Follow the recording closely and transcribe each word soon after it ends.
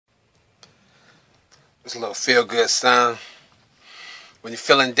It's a little feel-good song. When you're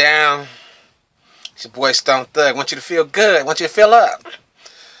feeling down, it's your boy StoneThug. I want you to feel good. I want you to feel up.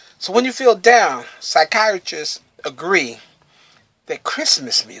 So when you feel down, psychiatrists agree that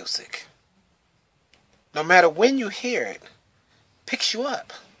Christmas music, no matter when you hear it, picks you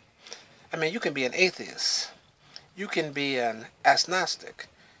up. I mean, you can be an atheist. You can be an agnostic.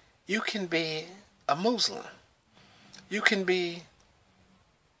 You can be a Muslim. You can be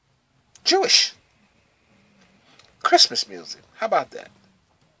Jewish. Christmas music. How about that?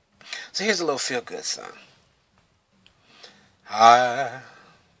 So here's a little feel-good song. I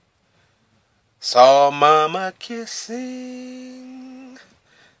saw Mama kissing.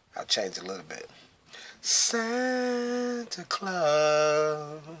 I'll change it a little bit. Santa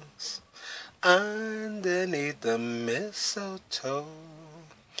Claus underneath the mistletoe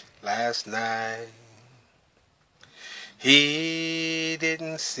last night. He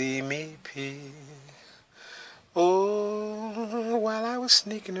didn't see me peek. Oh, while I was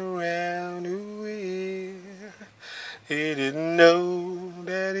sneaking around, ooh, he didn't know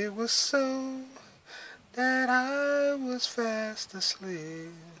that it was so, that I was fast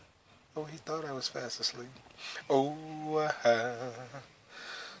asleep. Oh, he thought I was fast asleep. Oh, I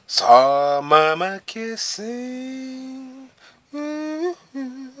saw Mama kissing, ooh,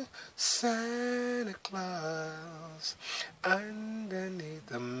 Santa Claus underneath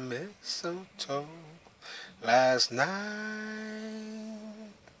the mistletoe last night.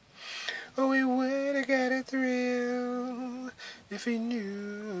 Oh, he would have got a thrill if he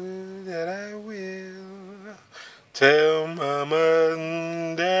knew that I will tell Mama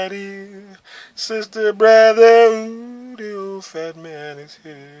and Daddy, sister, brother, ooh, the old fat man is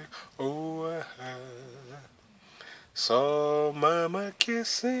here. Oh, I saw Mama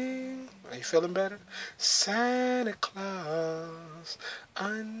kissing. Are you feeling better? Santa Claus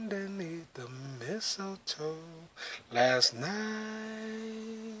underneath the mistletoe last night.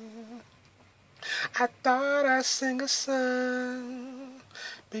 I thought I'd sing a song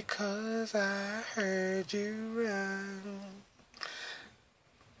because I heard you run.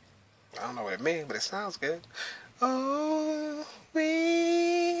 I don't know what it means, but it sounds good. Oh,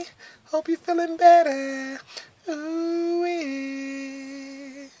 we hope you're feeling better. Ooh-wee.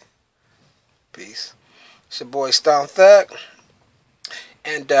 Peace. It's your boy StoneThug.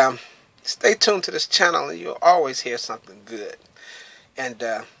 And stay tuned to this channel and you'll always hear something good. And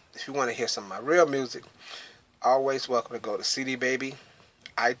if you want to hear some of my real music, always welcome to go to CDBABY,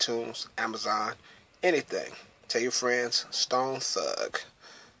 iTunes, Amazon, anything. Tell your friends, StoneThug.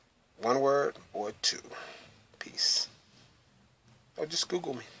 One word or two. Peace. Or just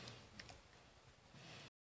Google me.